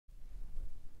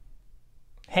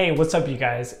Hey, what's up you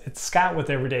guys? It's Scott with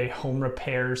Everyday Home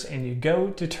Repairs, and you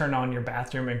go to turn on your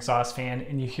bathroom exhaust fan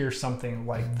and you hear something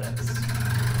like this.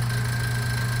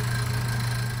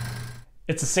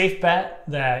 It's a safe bet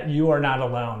that you are not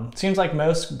alone. It seems like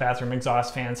most bathroom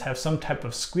exhaust fans have some type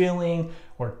of squealing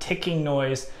or ticking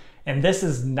noise, and this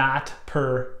is not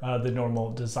per the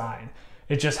normal design.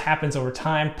 It just happens over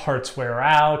time, parts wear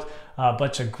out, a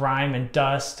bunch of grime and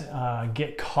dust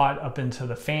get caught up into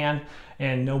the fan,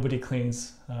 and nobody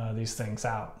cleans these things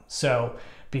out. So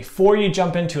before you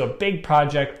jump into a big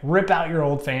project, rip out your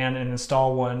old fan and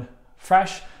install one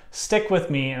fresh. Stick with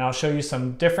me and I'll show you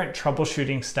some different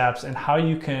troubleshooting steps and how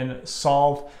you can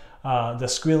solve the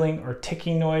squealing or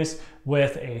ticking noise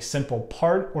with a simple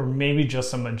part or maybe just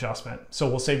some adjustment. So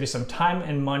we'll save you some time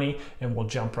and money and we'll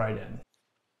jump right in.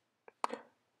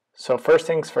 So first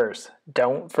things first,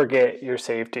 don't forget your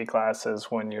safety glasses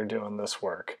when you're doing this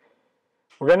work.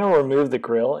 We're going to remove the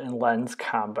grill and lens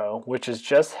combo, which is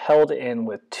just held in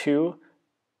with two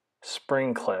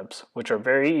spring clips, which are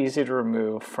very easy to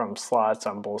remove from slots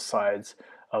on both sides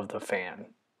of the fan.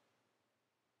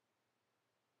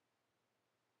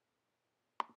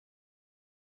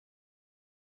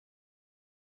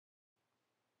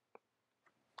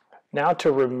 Now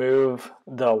to remove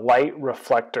the light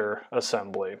reflector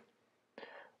assembly.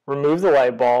 Remove the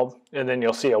light bulb, and then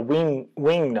you'll see a wing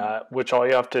nut, which all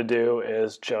you have to do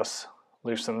is just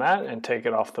loosen that and take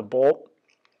it off the bolt.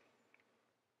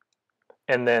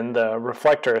 And then the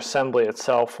reflector assembly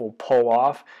itself will pull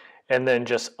off, and then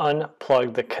just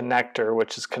unplug the connector,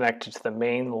 which is connected to the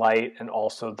main light and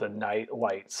also the night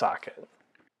light socket.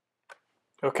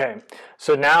 Okay,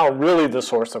 so now really the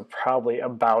source of probably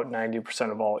about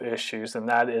 90% of all issues, and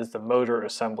that is the motor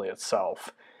assembly itself.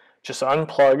 Just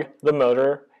unplug the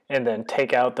motor and then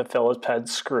take out the Phillips head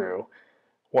screw.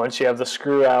 Once you have the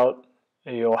screw out,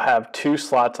 you'll have two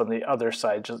slots on the other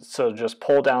side, so just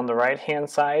pull down the right hand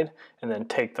side and then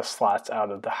take the slots out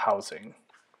of the housing.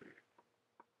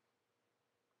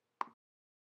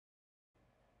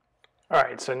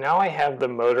 Alright, so now I have the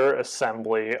motor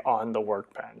assembly on the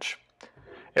workbench.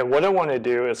 And what I want to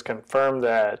do is confirm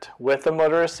that with the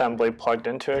motor assembly plugged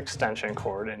into extension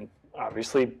cord, and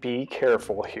obviously be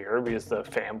careful here because the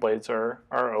fan blades are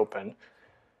open,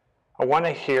 I want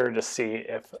to hear to see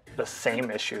if the same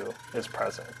issue is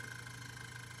present.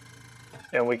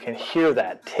 And we can hear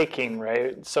that ticking,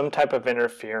 right? Some type of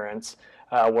interference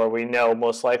where we know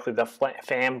most likely the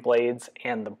fan blades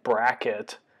and the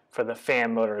bracket for the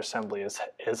fan motor assembly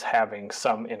is having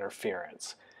some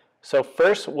interference. So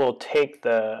first we'll take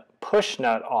the push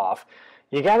nut off.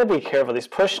 You got to be careful. These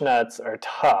push nuts are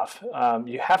tough.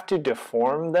 You have to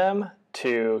deform them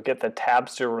to get the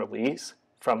tabs to release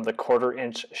from the 1/4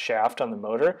 inch shaft on the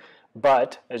motor.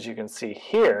 But as you can see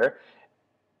here,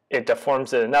 it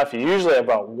deforms it enough. You usually have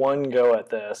about one go at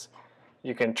this.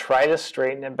 You can try to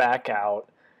straighten it back out,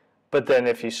 but then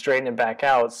if you straighten it back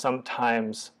out,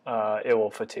 sometimes it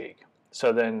will fatigue.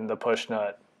 So then the push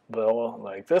nut will,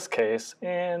 like this case,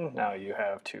 and now you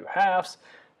have two halves.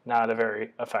 Not a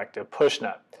very effective push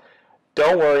nut.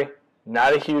 Don't worry,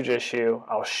 not a huge issue.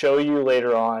 I'll show you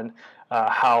later on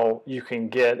how you can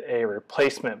get a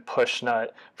replacement push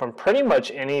nut from pretty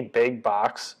much any big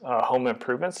box home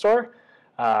improvement store,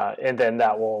 and then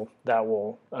that will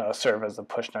serve as a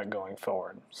push nut going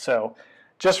forward. So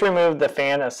just remove the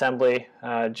fan assembly,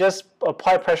 just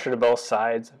apply pressure to both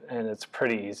sides, and it's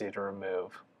pretty easy to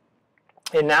remove.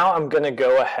 And now I'm going to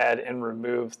go ahead and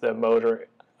remove the motor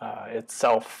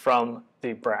itself from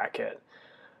the bracket.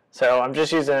 So I'm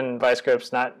just using vice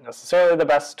grips, not necessarily the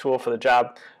best tool for the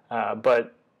job,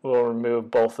 but we'll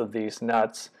remove both of these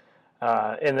nuts.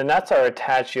 And the nuts are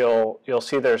attached. You'll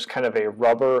see there's kind of a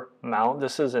rubber mount.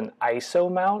 This is an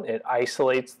ISO mount. It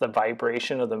isolates the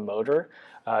vibration of the motor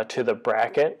to the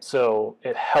bracket, so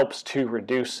it helps to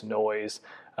reduce noise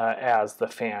as the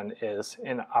fan is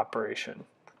in operation.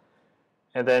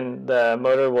 And then the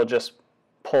motor will just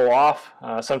pull off.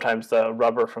 Sometimes the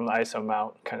rubber from the ISO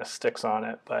mount kind of sticks on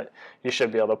it, but you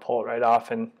should be able to pull it right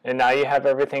off. And now you have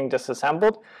everything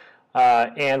disassembled.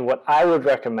 And what I would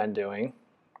recommend doing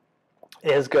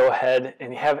is go ahead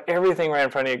and you have everything right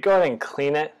in front of you. Go ahead and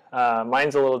clean it.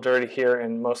 Mine's a little dirty here,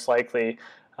 and most likely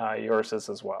yours is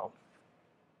as well.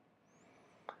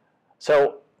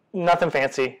 So nothing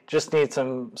fancy, just need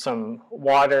some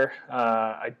water.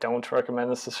 I don't recommend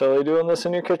necessarily doing this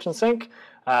in your kitchen sink.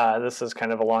 This is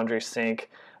kind of a laundry sink.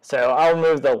 So I'll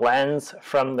remove the lens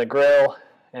from the grill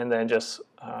and then just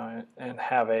and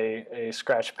have a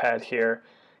scratch pad here,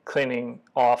 cleaning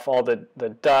off all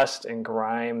the dust and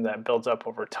grime that builds up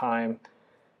over time.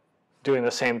 Doing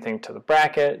the same thing to the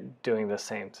bracket, doing the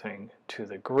same thing to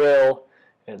the grill,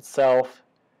 itself.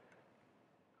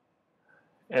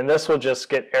 And this will just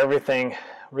get everything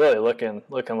really looking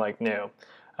like new.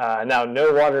 Now,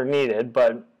 no water needed,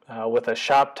 but with a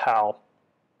shop towel,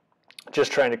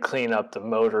 just trying to clean up the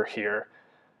motor here.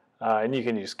 And you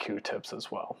can use Q-tips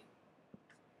as well.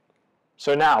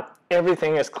 So now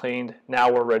everything is cleaned.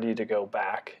 Now we're ready to go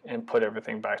back and put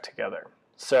everything back together.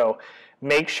 So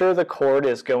make sure the cord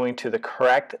is going to the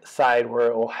correct side where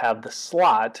it will have the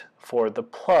slot for the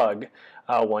plug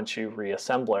once you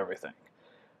reassemble everything.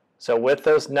 So with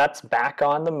those nuts back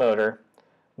on the motor,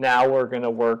 now we're going to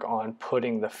work on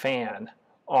putting the fan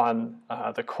on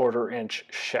the 1/4 inch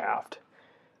shaft.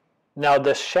 Now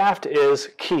this shaft is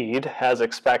keyed as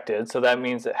expected, so that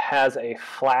means it has a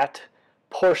flat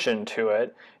portion to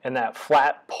it, and that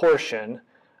flat portion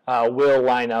will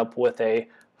line up with a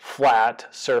flat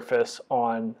surface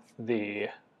on the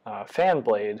fan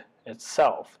blade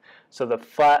itself. So the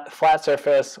flat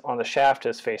surface on the shaft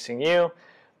is facing you.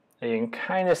 And you can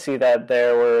kind of see that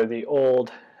there where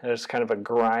there's kind of a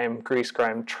grease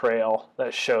grime trail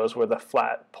that shows where the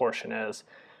flat portion is.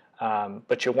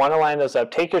 But you want to line those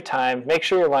up. Take your time. Make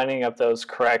sure you're lining up those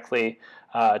correctly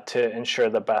to ensure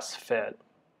the best fit.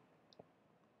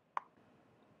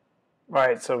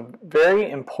 Right, so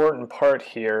very important part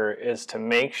here is to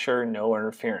make sure no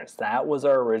interference. That was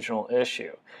our original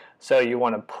issue. So you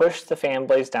want to push the fan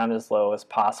blades down as low as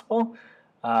possible,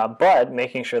 but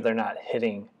making sure they're not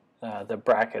hitting the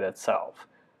bracket itself.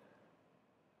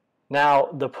 Now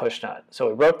the push nut. So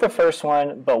we broke the first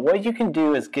one, but what you can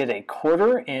do is get a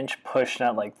 1/4 inch push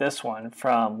nut like this one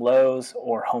from Lowe's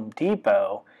or Home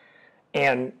Depot,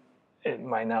 and it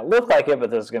might not look like it, but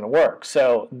this is going to work.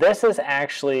 So this is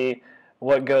actually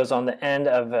what goes on the end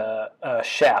of a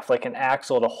shaft, like an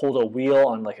axle to hold a wheel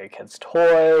on like a kid's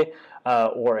toy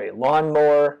or a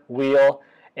lawnmower wheel.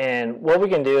 And what we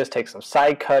can do is take some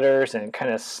side cutters and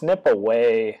kind of snip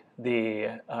away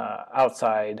the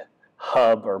outside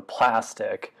hub or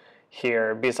plastic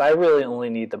here, because I really only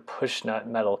need the push nut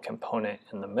metal component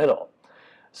in the middle.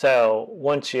 So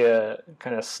once you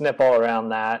kind of snip all around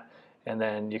that, and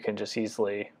then you can just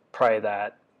easily pry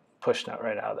that push nut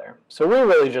right out of there. So we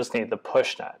really just need the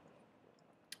push nut.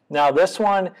 Now this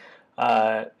one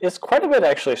is quite a bit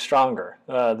actually stronger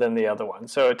than the other one.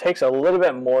 So it takes a little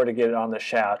bit more to get it on the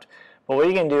shaft. But what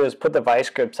you can do is put the vice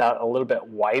grips out a little bit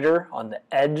wider on the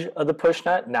edge of the push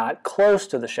nut, not close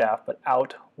to the shaft, but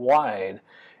out wide,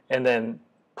 and then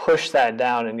push that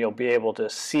down, and you'll be able to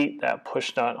seat that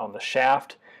push nut on the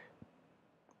shaft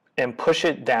and push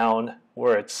it down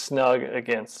where it's snug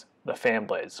against the fan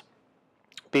blades.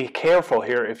 Be careful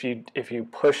here. If you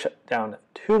push down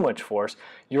too much force,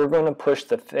 you're going to push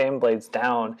the fan blades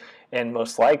down and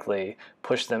most likely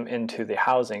push them into the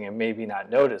housing and maybe not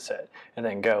notice it, and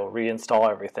then go reinstall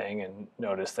everything and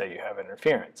notice that you have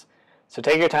interference. So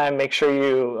take your time, make sure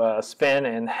you spin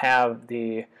and have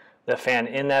the fan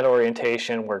in that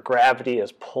orientation where gravity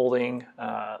is pulling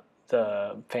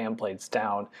the fan blades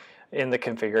down in the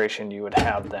configuration you would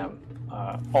have them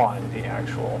on the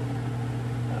actual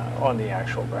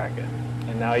bracket.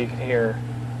 And now you can hear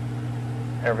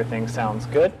everything sounds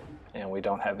good, and we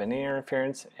don't have any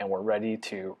interference, and we're ready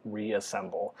to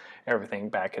reassemble everything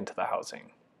back into the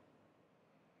housing.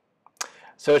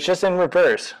 So it's just in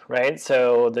reverse, right?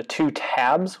 So the 2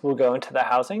 tabs will go into the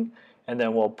housing, and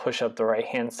then we'll push up the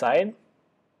right-hand side.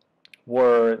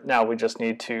 Now we just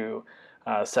need to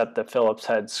set the Phillips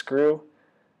head screw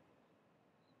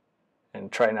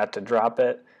and try not to drop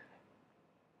it.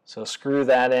 So screw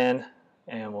that in,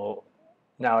 and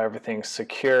now everything's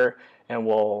secure, and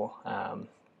we'll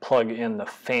plug in the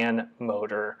fan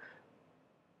motor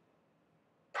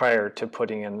prior to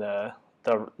putting in the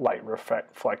light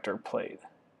reflector plate.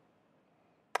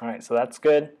 All right, so that's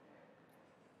good.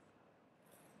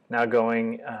 Now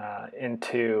going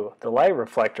into the light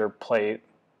reflector plate,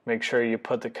 make sure you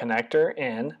put the connector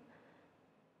in,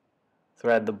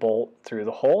 thread the bolt through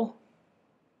the hole,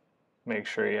 make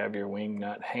sure you have your wing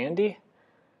nut handy,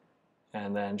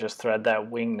 and then just thread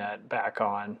that wing nut back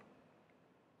on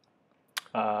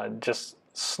just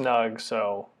snug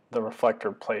so the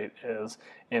reflector plate is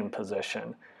in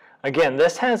position. Again,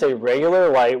 this has a regular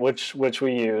light, which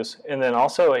we use, and then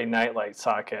also a night light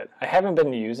socket. I haven't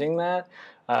been using that.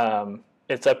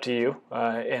 It's up to you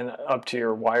and up to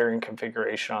your wiring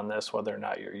configuration on this, whether or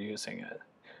not you're using it.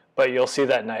 But you'll see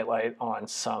that night light on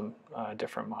some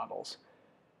different models.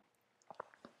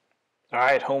 All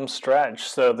right, home stretch.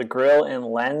 So the grill and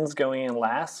lens going in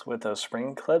last with those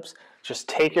spring clips. Just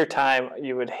take your time.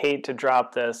 You would hate to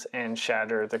drop this and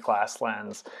shatter the glass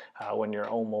lens when you're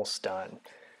almost done.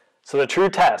 So the true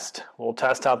test, we'll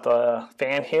test out the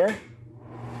fan here.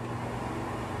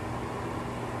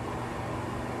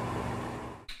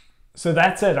 So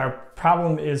that's it, our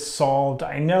problem is solved.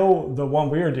 I know the one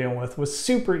we were dealing with was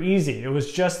super easy. It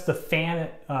was just the fan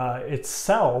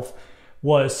itself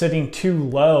was sitting too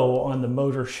low on the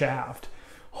motor shaft.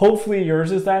 Hopefully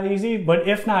yours is that easy, but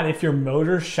if not, if your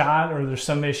motor's shot or there's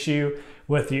some issue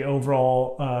with the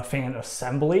overall fan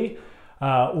assembly,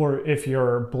 or if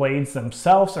your blades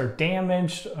themselves are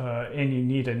damaged and you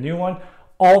need a new one,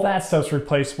 all that stuff's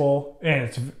replaceable and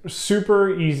it's super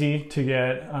easy to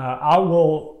get. I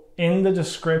will, in the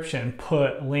description,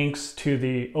 put links to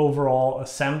the overall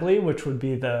assembly, which would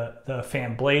be the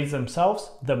fan blades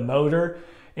themselves, the motor,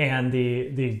 and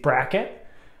the bracket.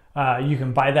 You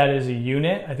can buy that as a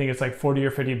unit. I think it's like 40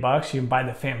 or 50 bucks. You can buy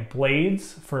the fan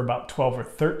blades for about 12 or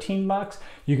 13 bucks.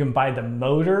 You can buy the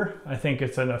motor. I think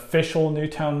it's an official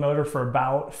Nutone motor for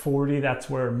about 40. That's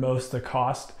where most of the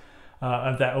cost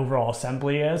of that overall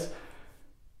assembly is.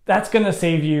 That's gonna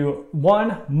save you,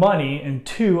 one, money, and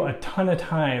two, a ton of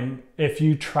time if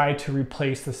you try to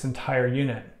replace this entire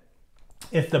unit.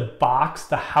 If the box,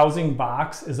 the housing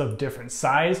box, is of different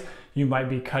size, you might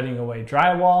be cutting away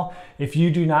drywall. If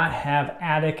you do not have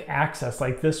attic access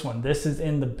like this one, this is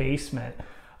in the basement,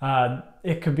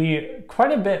 it could be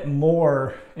quite a bit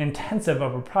more intensive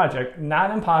of a project.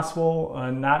 Not impossible,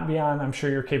 not beyond, I'm sure,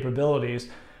 your capabilities,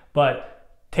 but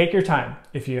take your time.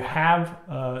 If you have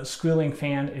a squealing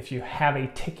fan, if you have a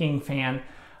ticking fan,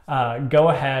 go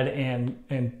ahead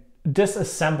and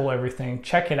disassemble everything,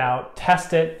 check it out,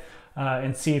 test it,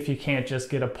 and see if you can't just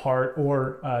get a part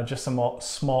or just some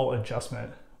small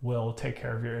adjustment will take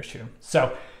care of your issue.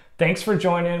 So thanks for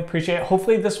joining, appreciate it.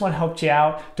 Hopefully this one helped you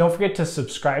out. Don't forget to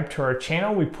subscribe to our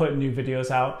channel. We put new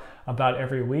videos out about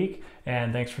every week,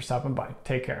 and thanks for stopping by.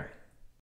 Take care.